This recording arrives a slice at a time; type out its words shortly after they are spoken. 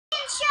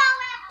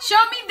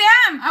Show me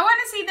them. I want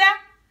to see them.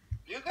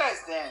 You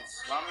guys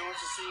dance. Mommy wants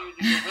to see you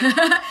do your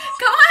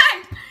Come on.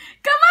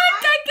 Come on,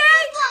 KK.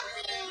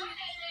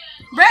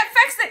 Brett,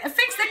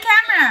 fix the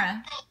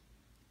camera.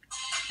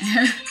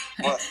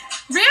 What?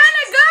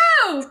 Brianna,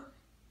 go.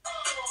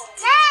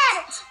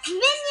 Dad,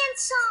 Minion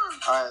song.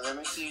 Alright, let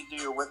me see you do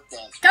your whip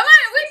dance. Come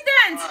on, whip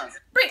dance. Come on.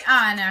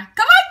 Brianna.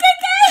 Come on,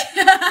 KK.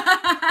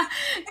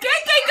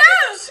 KK, go.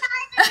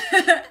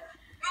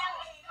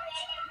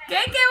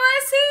 KK, want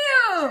to see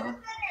you.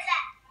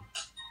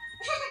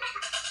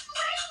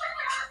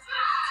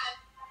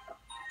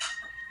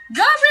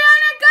 Go,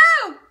 Brianna, go.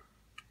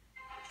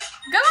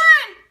 Go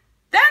on.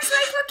 Dance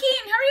like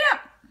Joaquin. Hurry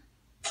up.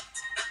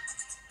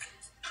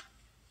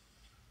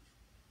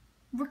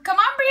 Come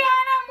on,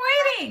 Brianna. I'm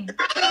waiting.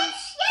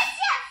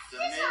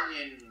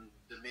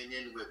 The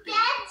minion whipping.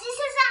 Dad, this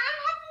is I'm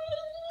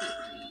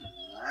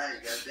Alright, you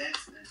gotta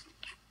dance then.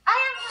 I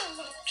am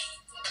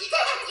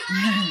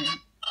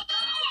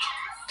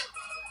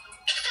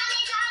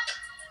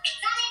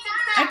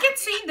I can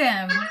see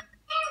them.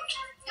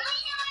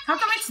 How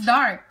come it's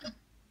dark?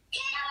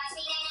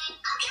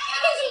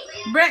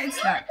 Brett,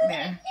 it's dark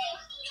there.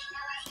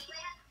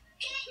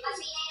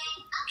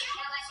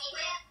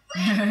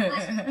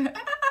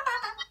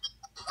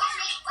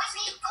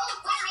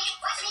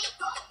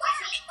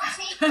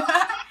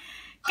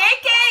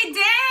 KK,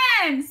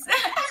 dance!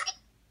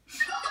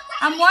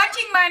 I'm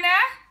watching, Mana.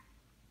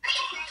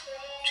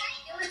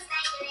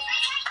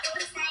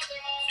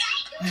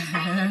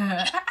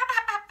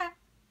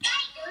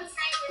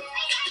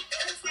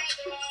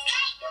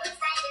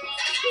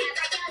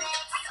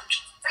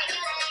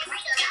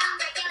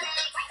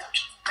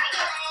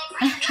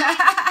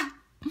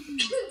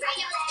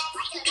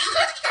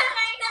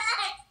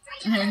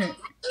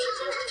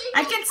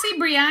 I can see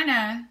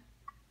Brianna.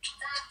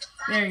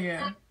 There you go.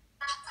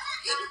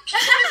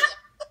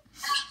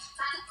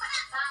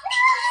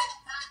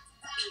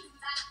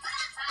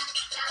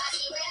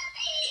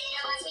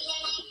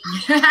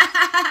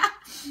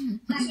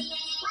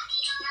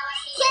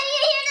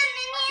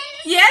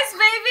 Yes,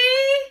 baby.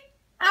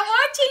 I'm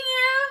watching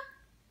you.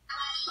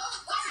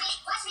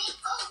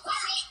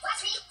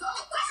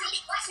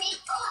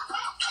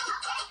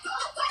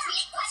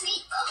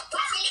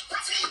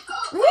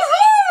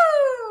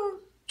 Woohoo!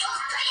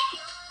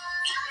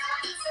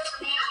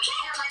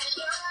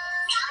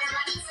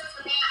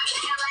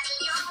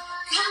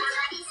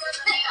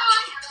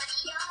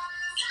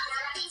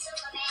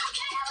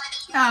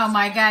 Oh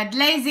my God,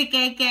 lazy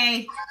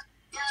KK. KK!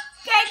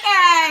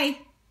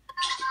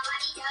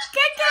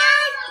 KK!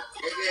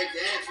 KK,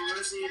 dance. We want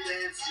to see you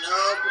dance. No,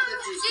 put the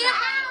juice down.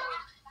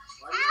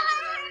 Why do you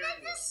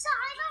want to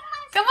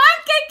Come on,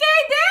 KK,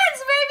 dance,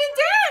 baby,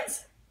 dance!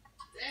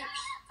 dance?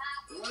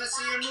 We want to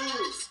see your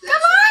moves. Dance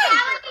Come like on!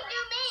 that.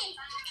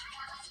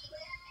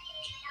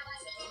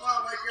 Come on,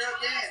 my girl,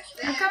 dance.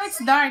 How Dance. come it's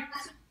dark?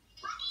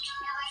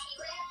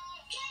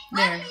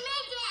 There.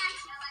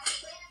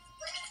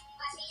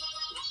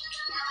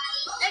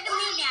 Look at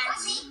me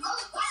dancing.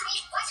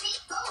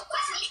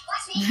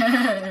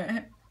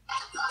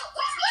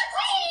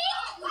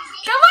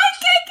 Come on,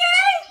 KK!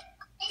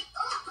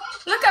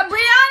 Look at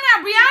Brianna.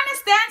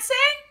 Brianna's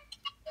dancing.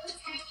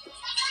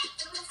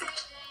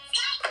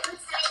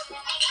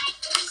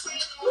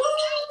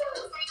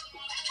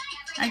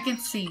 I can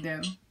see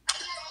them.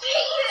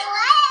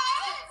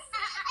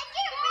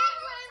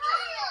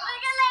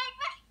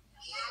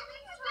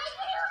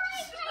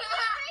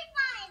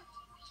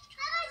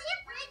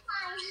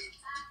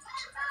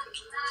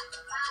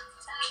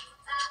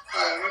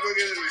 Alright, I'm gonna go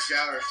get in the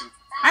shower.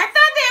 I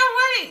thought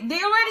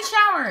they already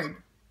showered.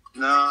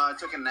 No, I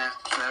took a nap.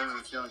 So I haven't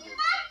been feeling good.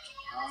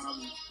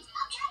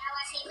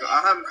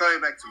 I'll have him call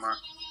you back tomorrow.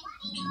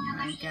 Oh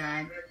my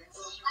God.